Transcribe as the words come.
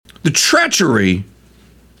the treachery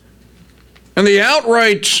and the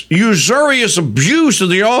outright usurious abuse of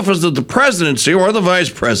the office of the presidency or the vice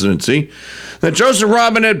presidency that Joseph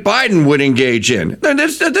Robinette Biden would engage in.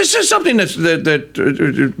 This is something that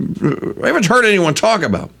I haven't heard anyone talk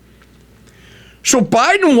about. So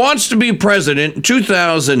Biden wants to be president in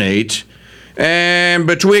 2008, and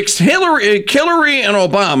betwixt Hillary and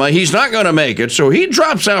Obama, he's not going to make it, so he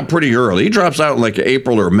drops out pretty early. He drops out in like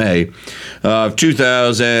April or May of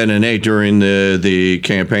 2008 during the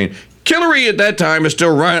campaign. Hillary at that time is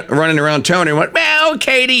still running around telling everyone, well,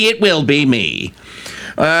 Katie, it will be me.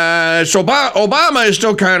 So Obama is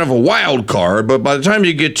still kind of a wild card, but by the time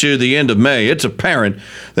you get to the end of May, it's apparent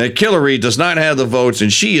that Hillary does not have the votes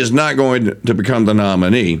and she is not going to become the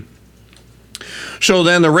nominee. So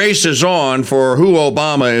then the race is on for who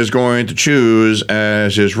Obama is going to choose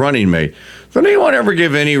as his running mate. Did anyone ever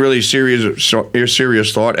give any really serious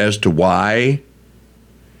thought as to why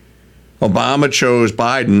Obama chose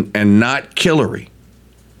Biden and not Hillary?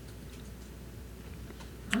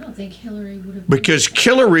 I don't think Hillary would have. Because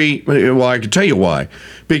Hillary, well, I can tell you why.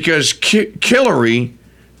 Because Hillary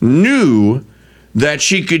knew that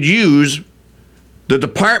she could use the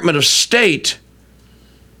Department of State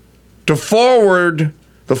to forward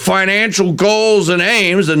the financial goals and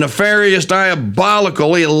aims, the nefarious,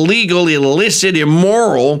 diabolical, illegal, illicit,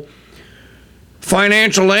 immoral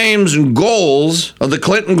financial aims and goals of the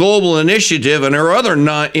Clinton Global Initiative and her other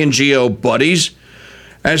non-NGO buddies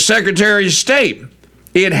as Secretary of State.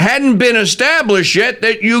 It hadn't been established yet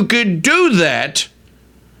that you could do that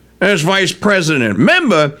as vice president.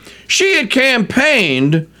 Remember, she had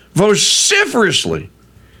campaigned vociferously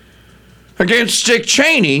against Dick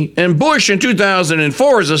Cheney and Bush in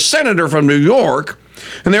 2004 as a senator from New York.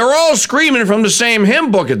 And they were all screaming from the same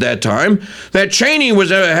hymn book at that time that Cheney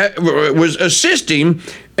was assisting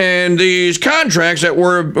in these contracts that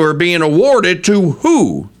were being awarded to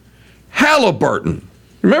who? Halliburton.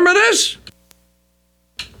 Remember this?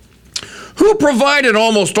 Who provided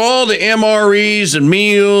almost all the MREs and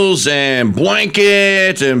meals and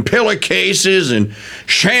blankets and pillowcases and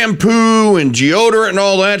shampoo and deodorant and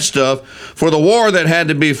all that stuff for the war that had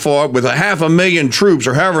to be fought with 500,000 troops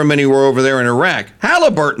or however many were over there in Iraq?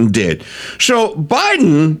 Halliburton did. So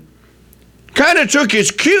Biden kind of took his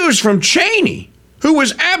cues from Cheney, who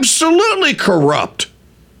was absolutely corrupt.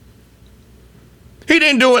 He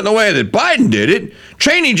didn't do it in the way that Biden did it.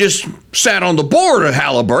 Cheney just sat on the board of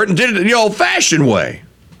Halliburton and did it the old-fashioned way.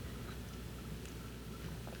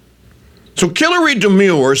 So Hillary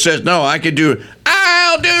Demure says, no, I could do it.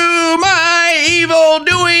 I'll do my evil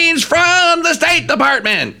doings from the State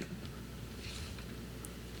Department.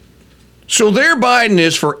 So there Biden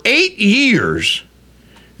is for 8 years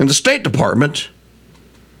in the State Department.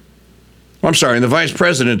 I'm sorry, in the Vice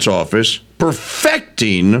President's office,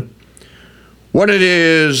 perfecting what it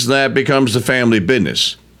is that becomes the family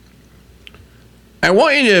business. I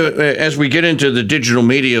want you to, as we get into the digital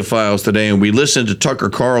media files today and we listen to Tucker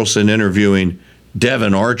Carlson interviewing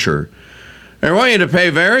Devon Archer, I want you to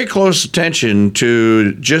pay very close attention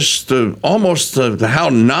to just how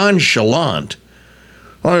nonchalant.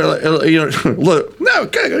 Look, no,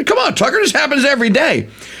 come on, Tucker, this happens every day.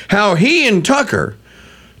 How he and Tucker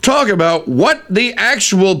talk about what the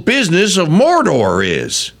actual business of Mordor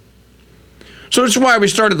is. So that's why we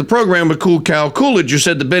started the program with Cool Cal Coolidge. You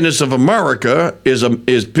said the business of America is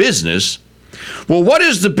business. Well, what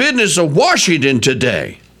is the business of Washington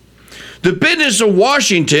today? The business of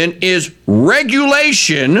Washington is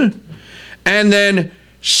regulation and then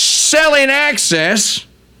selling access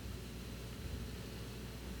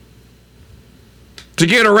to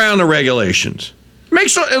get around the regulations.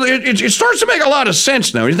 It starts to make a lot of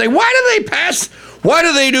sense now. You think, why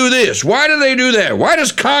do they do this? Why do they do that? Why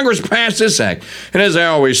does Congress pass this act? And as I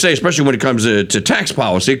always say, especially when it comes to tax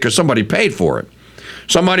policy, because somebody paid for it.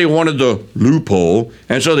 Somebody wanted the loophole,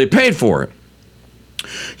 and so they paid for it.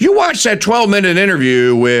 You watch that 12-minute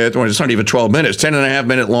interview with, well, it's not even 12 minutes,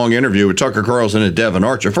 10.5-minute long interview with Tucker Carlson and Devon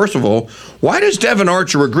Archer. First of all, why does Devon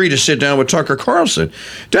Archer agree to sit down with Tucker Carlson?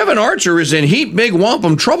 Devon Archer is in heap big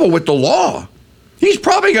wampum trouble with the law. He's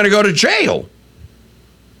probably going to go to jail.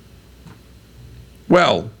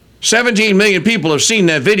 Well, 17 million people have seen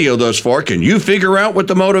that video thus far. Can you figure out what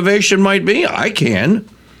the motivation might be? I can.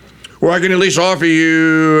 Or I can at least offer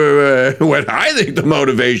you what I think the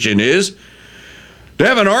motivation is.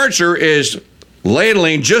 Devon Archer is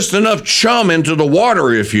ladling just enough chum into the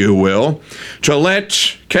water, if you will, to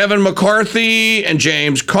let Kevin McCarthy and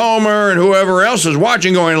James Comer and whoever else is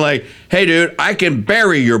watching going like, hey, dude, I can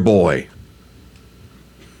bury your boy.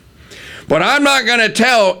 But I'm not going to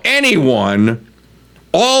tell anyone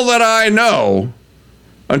all that I know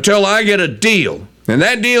until I get a deal. And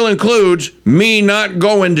that deal includes me not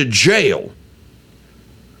going to jail.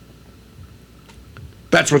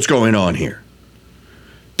 That's what's going on here.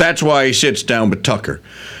 That's why he sits down with Tucker.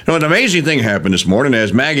 Now, an amazing thing happened this morning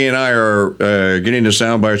as Maggie and I are getting to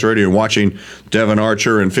Soundbites Radio and watching Devon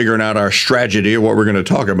Archer and figuring out our strategy of what we're going to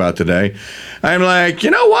talk about today. I'm like, you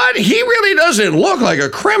know what? He really doesn't look like a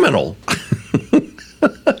criminal.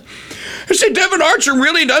 I said, Devon Archer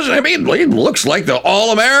really doesn't. I mean, he looks like the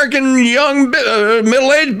all-American young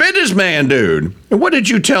middle-aged businessman dude. And what did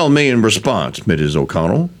you tell me in response, Mrs.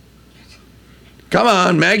 O'Connell? Come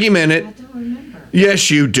on, Maggie Minute. I don't remember. Yes,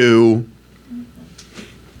 you do.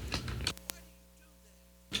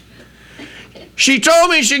 She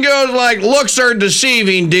told me, she goes like, looks are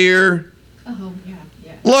deceiving, dear. Oh, yeah.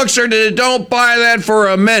 Looks are, don't buy that for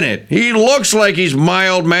a minute. He looks like he's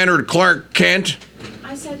mild-mannered Clark Kent.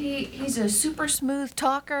 I said he's a super smooth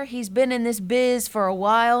talker. He's been in this biz for a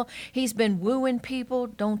while. He's been wooing people.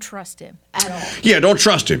 Don't trust him at all. Yeah, don't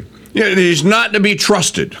trust him. Yeah, he's not to be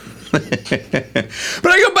trusted. But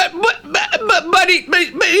I go, but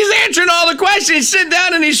he's answering all the questions. He's sitting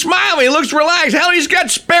down and he's smiling. He looks relaxed. Hell, he's got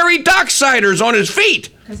Sperry Docksiders on his feet.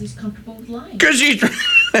 Because he's comfortable with lying.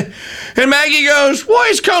 And Maggie goes, well,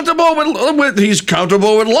 he's comfortable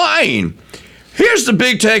with lying. Here's the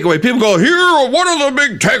big takeaway. People go, what are the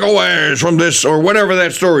big takeaways from this or whatever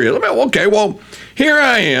that story is? Okay, well, here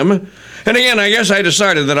I am. And again, I guess I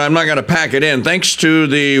decided that I'm not going to pack it in. Thanks to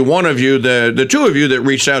the one of you, the two of you that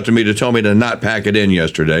reached out to me to tell me to not pack it in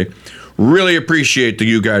yesterday. Really appreciate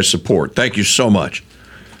you guys' support. Thank you so much.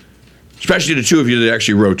 Especially the two of you that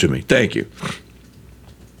actually wrote to me. Thank you.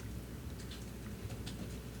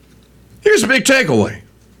 Here's the big takeaway.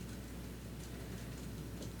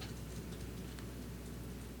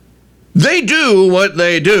 They do what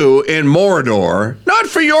they do in Mordor, not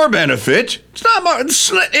for your benefit.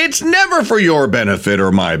 It's never for your benefit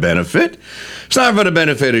or my benefit. It's not for the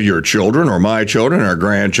benefit of your children or my children or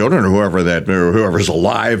grandchildren or whoever's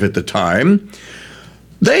alive at the time.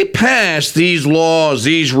 They pass these laws,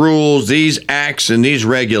 these rules, these acts, and these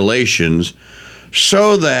regulations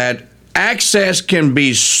so that access can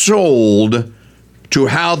be sold to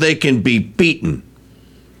how they can be beaten.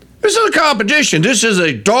 This is a competition. This is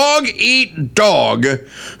a dog-eat-dog.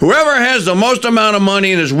 Whoever has the most amount of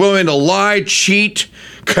money and is willing to lie, cheat,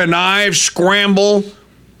 connive, scramble,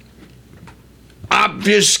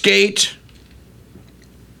 obfuscate,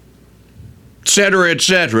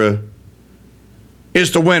 etc.,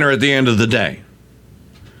 is the winner at the end of the day.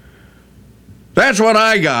 That's what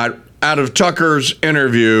I got out of Tucker's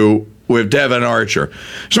interview with Devon Archer.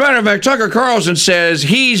 As a matter of fact, Tucker Carlson says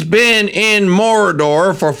he's been in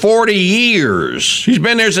Mordor for 40 years. He's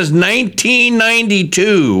been there since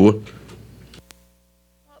 1992.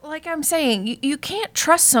 Like I'm saying, you can't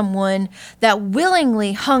trust someone that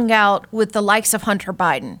willingly hung out with the likes of Hunter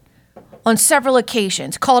Biden on several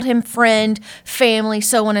occasions, called him friend, family,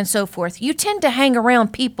 so on and so forth. You tend to hang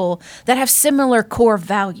around people that have similar core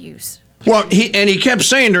values. Well, he kept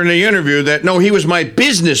saying during the interview that, no, he was my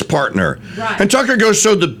business partner. Right. And Tucker goes,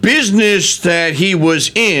 so the business that he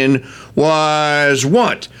was in was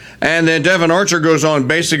what? And then Devon Archer goes on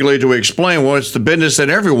basically to explain, well, it's the business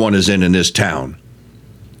that everyone is in this town.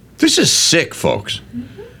 This is sick, folks.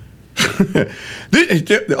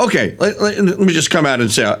 Mm-hmm. Okay, let me just come out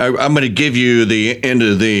and say, I'm going to give you the end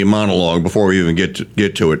of the monologue before we even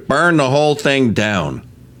get to it. Burn the whole thing down.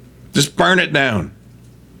 Just burn it down.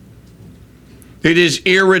 It is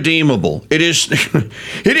irredeemable. It is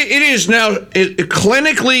now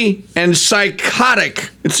clinically and psychotic.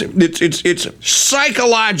 It's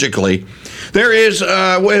psychologically. There is,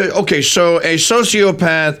 okay, so a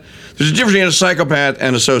sociopath, there's a difference between a psychopath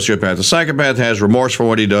and a sociopath. A psychopath has remorse for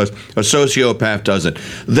what he does. A sociopath doesn't.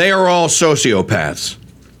 They are all sociopaths.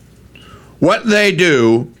 What they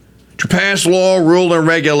do to pass law, rule, and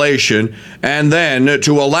regulation, and then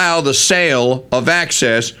to allow the sale of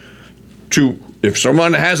access to, if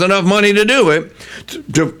someone has enough money to do it,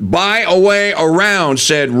 to buy a way around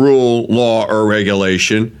said rule, law, or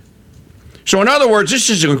regulation. So in other words, this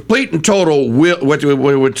is a complete and total will, what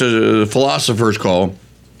philosophers call,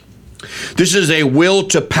 this is a will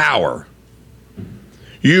to power.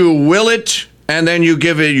 You will it, and then you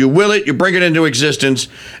give it, you will it, you bring it into existence,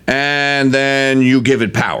 and then you give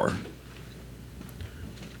it power.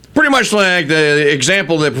 Pretty much like the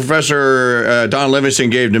example that Professor Don Livingston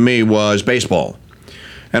gave to me was baseball.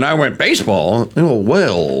 And I went, baseball? Oh,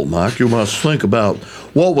 well, Mike, you must think about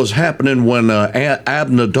what was happening when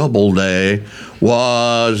Abner Doubleday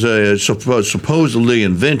was supposedly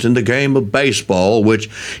inventing the game of baseball, which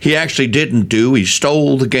he actually didn't do. He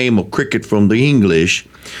stole the game of cricket from the English.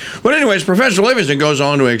 But anyways, Professor Livingston goes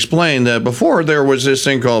on to explain that before there was this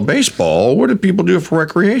thing called baseball, what did people do for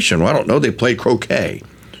recreation? Well, I don't know. They played croquet,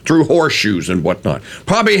 threw horseshoes and whatnot.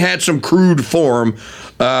 Probably had some crude form,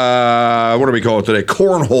 what do we call it today,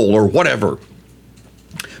 cornhole or whatever.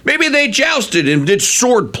 Maybe they jousted and did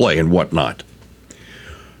sword play and whatnot.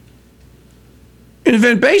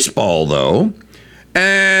 Invent baseball, though,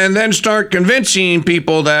 and then start convincing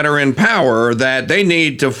people that are in power that they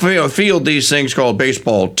need to field these things called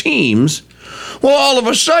baseball teams. Well, all of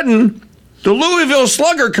a sudden, the Louisville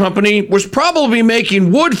Slugger Company was probably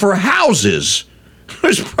making wood for houses. It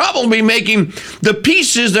was probably making the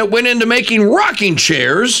pieces that went into making rocking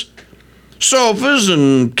chairs, sofas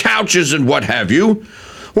and couches and what have you.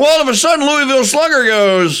 Well, all of a sudden, Louisville Slugger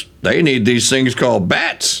goes, they need these things called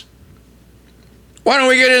bats. Why don't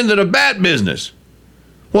we get into the bat business?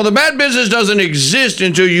 Well, the bat business doesn't exist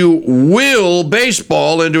until you will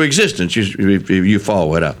baseball into existence. You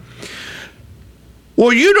follow it up.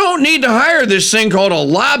 Well, you don't need to hire this thing called a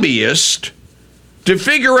lobbyist to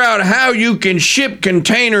figure out how you can ship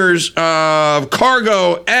containers of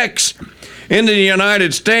cargo X into the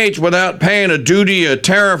United States without paying a duty, a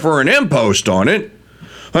tariff, or an impost on it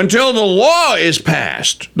until the law is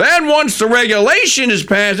passed. Then once the regulation is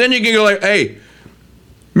passed, then you can go like, hey,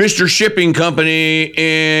 Mr. Shipping Company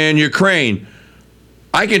in Ukraine,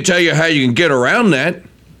 I can tell you how you can get around that.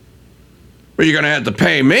 But you're going to have to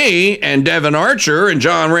pay me and Devon Archer and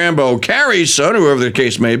John Rambo Carey's son, whoever the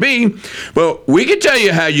case may be. But we can tell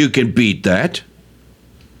you how you can beat that.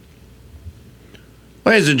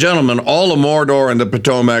 Ladies and gentlemen, all of Mordor and the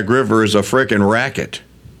Potomac River is a frickin' racket.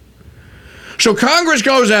 So Congress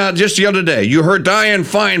goes out just the other day. You heard Dianne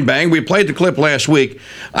Feinstein. We played the clip last week.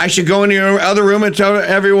 I should go in your other room and tell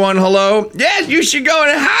everyone hello. Yes, you should go in.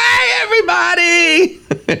 Hi,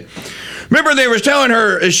 everybody. Remember, they was telling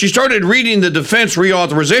her, she started reading the defense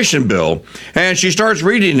reauthorization bill, and she starts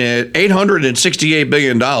reading it, $868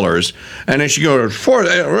 billion, and then she goes,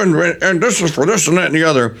 and this is for this and that and the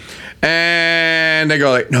other. And they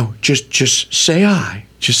go like, no, just say aye.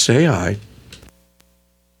 Just say aye.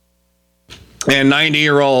 And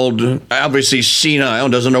 90-year-old, obviously senile,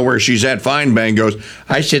 doesn't know where she's at. Feinstein goes,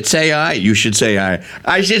 I should say aye. You should say aye.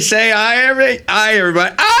 I should say aye, everybody.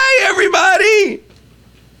 Aye, everybody.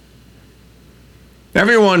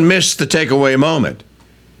 Everyone missed the takeaway moment.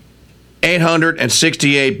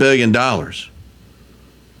 $868 billion.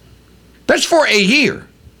 That's for a year.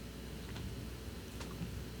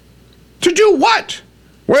 To do what?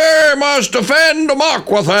 We must defend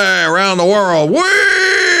democracy around the world.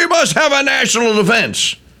 We must have a national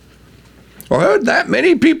defense. Well, that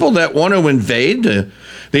many people that want to invade the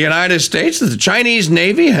United States, that the Chinese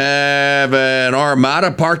Navy have an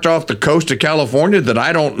armada parked off the coast of California that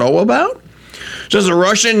I don't know about? Does the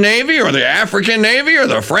Russian Navy or the African Navy or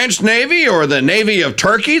the French Navy or the Navy of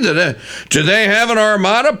Turkey, do they have an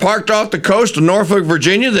armada parked off the coast of Norfolk,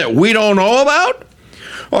 Virginia that we don't know about?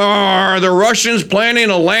 Are the Russians planning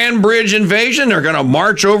a land bridge invasion? They're going to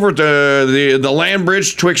march over to the land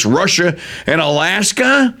bridge twixt Russia and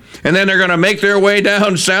Alaska, and then they're going to make their way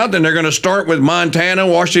down south, and they're going to start with Montana,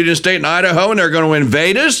 Washington State, and Idaho, and they're going to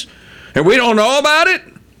invade us, and we don't know about it?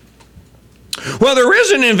 Well, there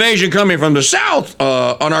is an invasion coming from the south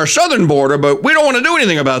on our southern border, but we don't want to do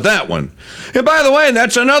anything about that one. And by the way,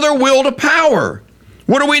 that's another will to power.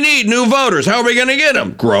 What do we need? New voters. How are we going to get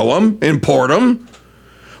them? Grow them, import them.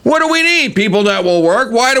 What do we need? People that will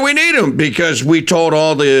work. Why do we need them? Because we told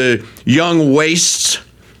all the young wastes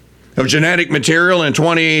of genetic material in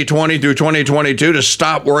 2020 through 2022 to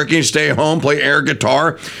stop working, stay home, play air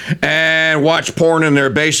guitar, and watch porn in their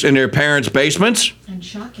parents' basements. And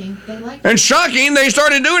shocking, they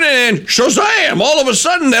started doing it, and Shazam! All of a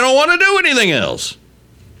sudden, they don't want to do anything else.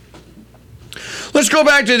 Let's go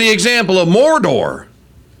back to the example of Mordor.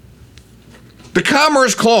 The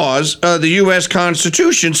Commerce Clause of the U.S.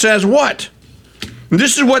 Constitution says what?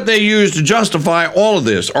 This is what they use to justify all of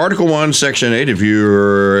this. Article 1, Section 8, if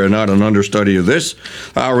you're not an understudy of this,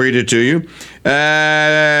 I'll read it to you.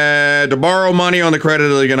 To borrow money on the credit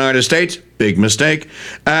of the United States, big mistake.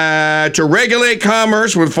 To regulate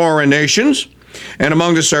commerce with foreign nations and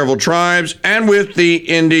among the several tribes and with the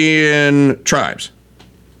Indian tribes.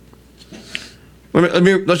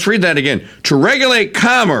 Let's read that again. To regulate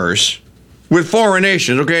commerce with foreign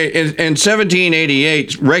nations, okay? In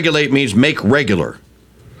 1788, regulate means make regular.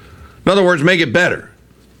 In other words, make it better.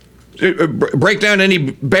 break down any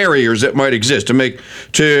barriers that might exist to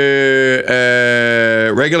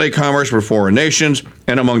regulate commerce with foreign nations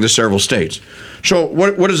and among the several states. So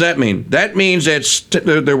what does that mean? That means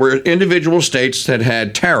that there were individual states that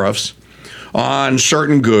had tariffs on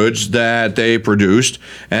certain goods that they produced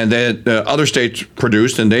and that other states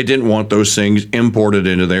produced, and they didn't want those things imported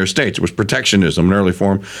into their states. It was protectionism, an early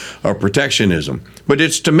form of protectionism. But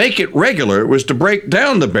it's to make it regular. It was to break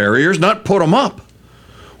down the barriers, not put them up.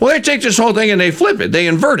 Well, they take this whole thing and they flip it. They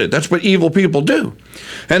invert it. That's what evil people do.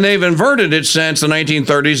 And they've inverted it since the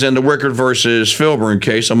 1930s and the Wickard versus Filburn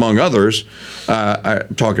case, among others.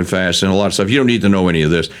 I'm talking fast and a lot of stuff. You don't need to know any of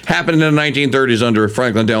this. Happened in the 1930s under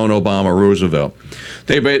Franklin Delano Obama Roosevelt.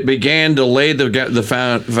 They began to lay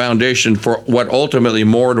the foundation for what ultimately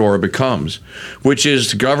Mordor becomes, which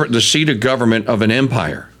is the seat of government of an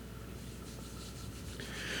empire.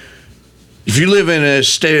 If you live in a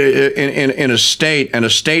state, in a state, and a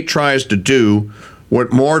state tries to do what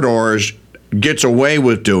Mordor gets away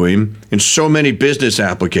with doing in so many business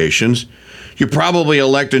applications, you probably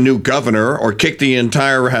elect a new governor or kick the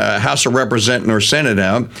entire House of Representatives or Senate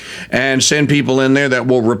out and send people in there that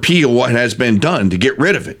will repeal what has been done to get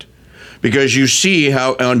rid of it. Because you see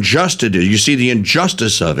how unjust it is. You see the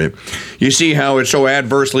injustice of it. You see how it so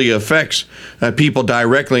adversely affects people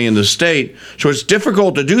directly in the state. So it's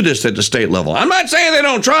difficult to do this at the state level. I'm not saying they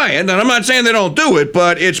don't try it, and I'm not saying they don't do it,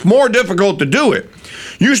 but it's more difficult to do it.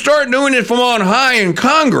 You start doing it from on high in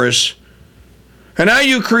Congress, and now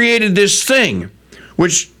you created this thing,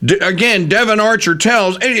 which, again, Devon Archer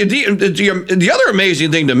tells. The other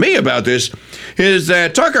amazing thing to me about this is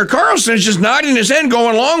that Tucker Carlson is just nodding his head,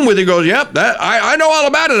 going along with it. He goes, yep, I know all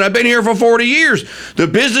about it. I've been here for 40 years. The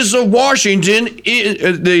business of Washington,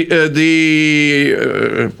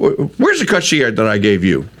 where's the cut sheet that I gave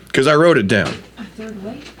you? Because I wrote it down.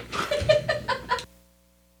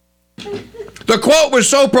 The quote was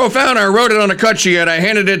so profound, I wrote it on a cut sheet. I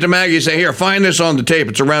handed it to Maggie and said, here, find this on the tape.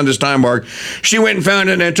 It's around this time mark. She went and found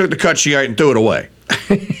it and then took the cut sheet and threw it away.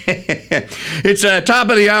 It's top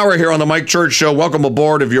of the hour here on the Mike Church Show. Welcome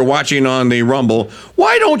aboard if you're watching on the Rumble.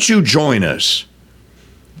 Why don't you join us?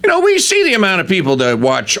 You know, we see the amount of people that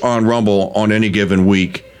watch on Rumble on any given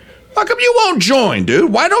week. How come you won't join,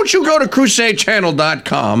 dude? Why don't you go to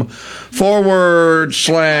crusadechannel.com /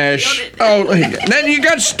 oh, then you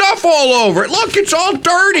got stuff all over it. Look, it's all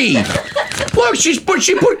dirty. Look, she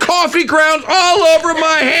put coffee grounds all over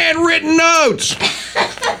my handwritten notes.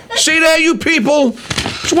 See that, you people?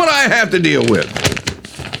 It's what I have to deal with.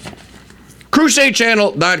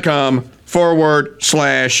 crusadechannel.com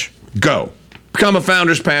 / go. Become a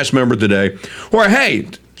Founders Pass member today. Or, hey,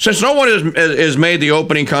 since no one has made the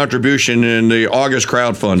opening contribution in the August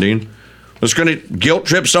crowdfunding, it's going to guilt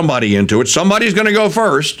trip somebody into it. Somebody's going to go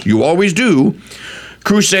first. You always do.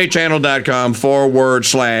 crusadechannel.com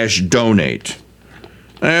 / donate.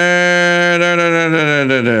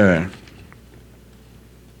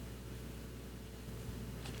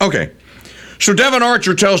 Okay. So Devon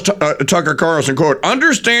Archer tells Tucker Carlson, quote,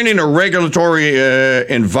 understanding a regulatory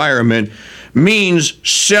environment means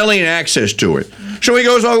selling access to it. So he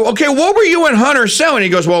goes, oh, okay, what were you and Hunter selling? He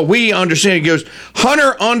goes, well, we understand. He goes,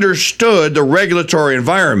 Hunter understood the regulatory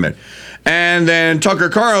environment. And then Tucker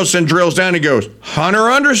Carlson drills down and goes,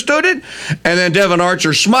 Hunter understood it? And then Devon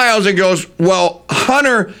Archer smiles and goes, well,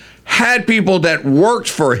 Hunter had people that worked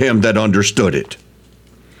for him that understood it.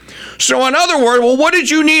 So in other words, well, what did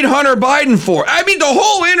you need Hunter Biden for? I mean, the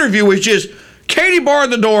whole interview was just Katie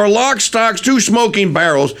barred the door, lock, stocks, 2 smoking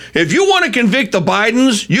barrels. If you want to convict the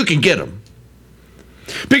Bidens, you can get them.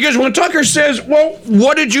 Because when Tucker says, well,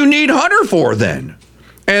 what did you need Hunter for then?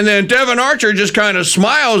 And then Devon Archer just kind of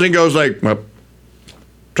smiles and goes like, well,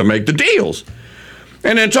 to make the deals.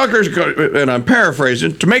 And then Tucker's, and I'm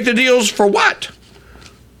paraphrasing, to make the deals for what?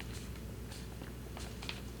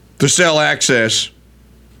 To sell access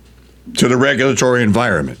to the regulatory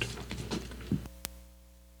environment.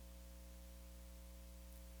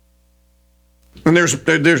 And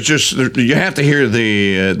there's just, you have to hear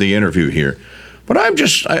the interview here. But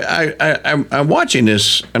I'm watching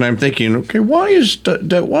this and I'm thinking, okay, why is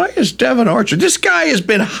Devon Archer? This guy has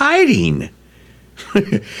been hiding.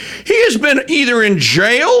 He has been either in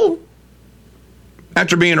jail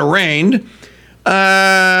after being arraigned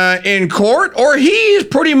in court, or he's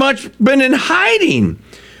pretty much been in hiding.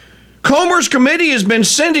 Comer's committee has been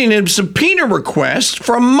sending him subpoena requests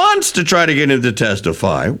for months to try to get him to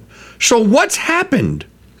testify. So what's happened?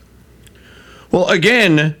 Well,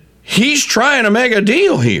 again, he's trying to make a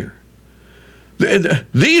deal here.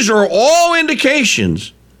 These are all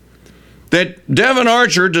indications that Devon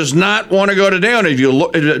Archer does not want to go to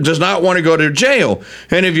jail. Does not want to go to jail.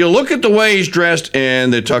 And if you look at the way he's dressed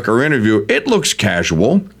in the Tucker interview, it looks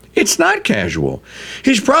casual. It's not casual.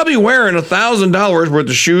 He's probably wearing $1,000 worth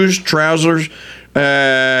of shoes, trousers,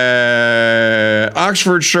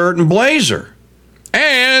 Oxford shirt, and blazer.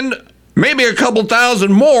 And maybe a couple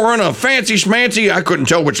thousand more on a fancy schmancy. I couldn't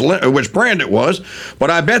tell which brand it was, but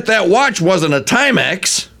I bet that watch wasn't a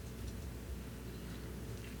Timex.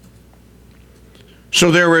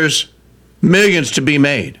 So there is millions to be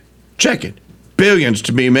made. Check it. Billions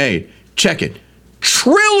to be made. Check it.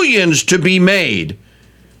 Trillions to be made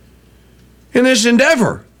in this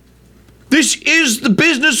endeavor. This is the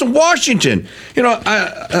business of Washington. You know,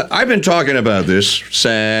 I've been talking about this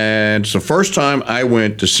since the first time I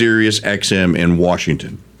went to Sirius XM in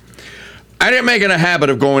Washington. I didn't make it a habit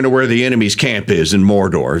of going to where the enemy's camp is in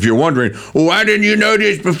Mordor. If you're wondering, why didn't you know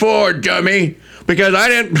this before, dummy? Because I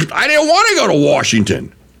didn't want to go to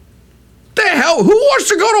Washington. The hell? Who wants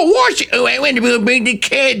to go to Washington? Oh, I want to bring the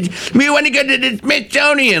kids. We want to go to the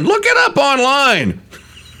Smithsonian. Look it up online.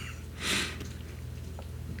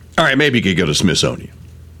 All right, maybe you could go to Smithsonian.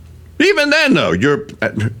 Even then, though,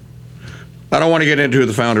 I don't want to get into who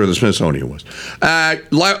the founder of the Smithsonian was.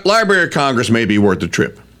 Library of Congress may be worth the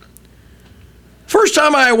trip. First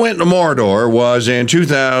time I went to Mordor was in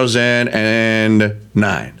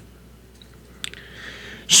 2009.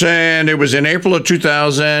 And it was in April of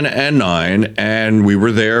 2009, and we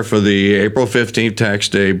were there for the April 15th Tax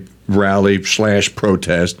Day rally /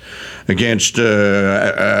 protest against,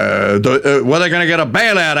 well, they're going to get a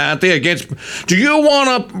bailout, aren't they? Against, how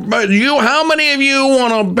many of you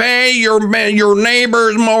want to pay your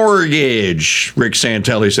neighbor's mortgage? Rick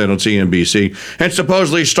Santelli said on CNBC, and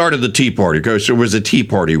supposedly started the Tea Party, because it was a Tea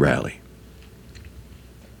Party rally.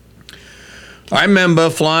 I remember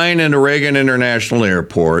flying into Reagan International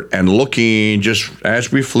Airport and looking, just as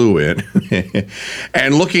we flew in,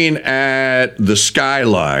 and looking at the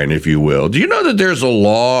skyline, if you will. Do you know that there's a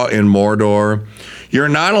law in Mordor? You're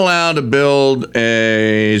not allowed to build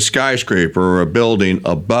a skyscraper or a building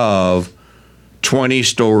above 20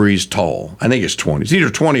 stories tall. I think it's 20. It's either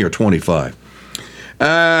 20 or 25.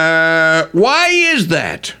 Why is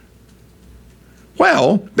that?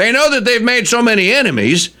 Well, they know that they've made so many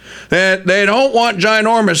enemies that they don't want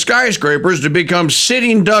ginormous skyscrapers to become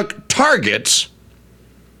sitting duck targets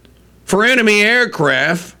for enemy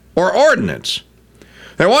aircraft or ordnance.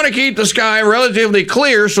 They want to keep the sky relatively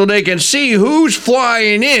clear so they can see who's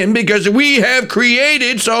flying in, because we have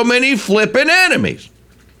created so many flippin' enemies.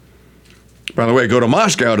 By the way, go to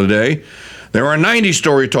Moscow today. There are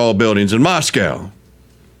 90-story tall buildings in Moscow.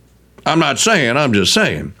 I'm not saying, I'm just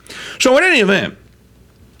saying. So in any event,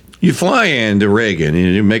 you fly into Reagan,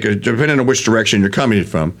 and you make depending on which direction you're coming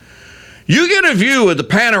from, you get a view of the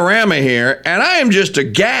panorama here, and I am just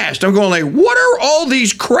aghast. I'm going like, what are all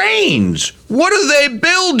these cranes? What are they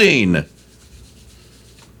building?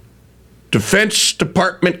 Defense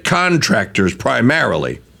Department contractors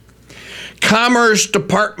primarily. Commerce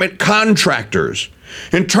Department contractors.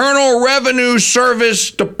 Internal Revenue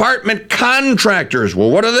Service Department contractors.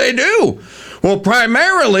 Well, what do? Well,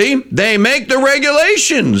 primarily, they make the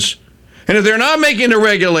regulations. And if they're not making the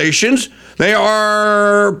regulations, they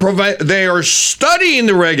are studying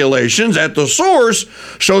the regulations at the source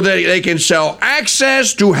so that they can sell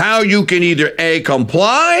access to how you can either A,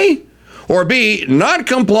 comply, or B, not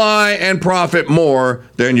comply and profit more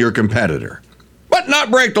than your competitor, but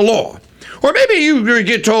not break the law. Or maybe you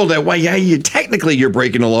get told that, well, yeah, technically you're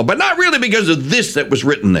breaking the law, but not really because of this that was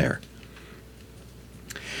written there.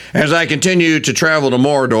 As I continue to travel to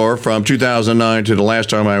Mordor from 2009 to the last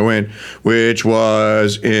time I went, which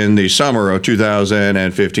was in the summer of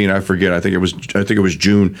 2015, I forget. I think it was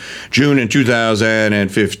June in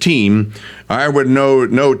 2015. I would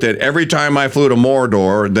note that every time I flew to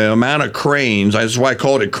Mordor, the amount of cranes, that's why I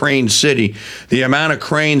called it Crane City, the amount of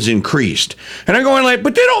cranes increased. And I'm going like,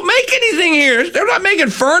 but they don't make anything here. They're not making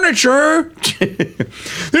furniture.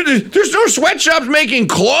 There's no sweatshops making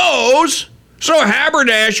clothes. There's no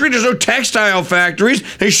haberdashery. There's no textile factories.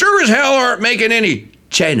 They sure as hell aren't making any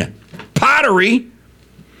China pottery.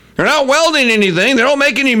 They're not welding anything. They don't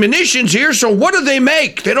make any munitions here. So what do they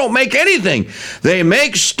make? They don't make anything. They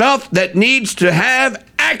make stuff that needs to have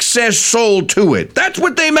access sold to it. That's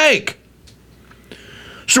what they make.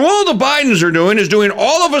 So all the Bidens are doing is doing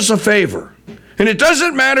all of us a favor. And it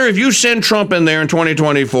doesn't matter if you send Trump in there in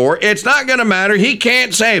 2024. It's not going to matter. He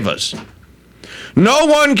can't save us. No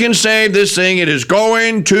one can save this thing. It is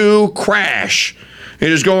going to crash.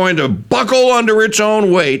 It is going to buckle under its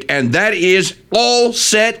own weight, and that is all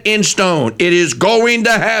set in stone. It is going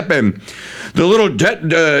to happen. The little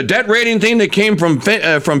debt rating thing that came from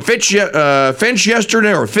Fitch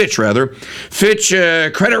yesterday, or Fitch rather, Fitch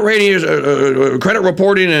credit rating, credit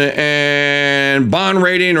reporting and bond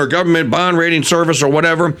rating, or government bond rating service, or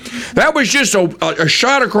whatever. That was just a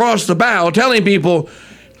shot across the bow telling people,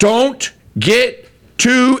 don't get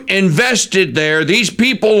too invested there. These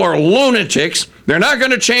people are lunatics. They're not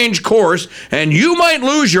going to change course, and you might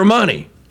lose your money.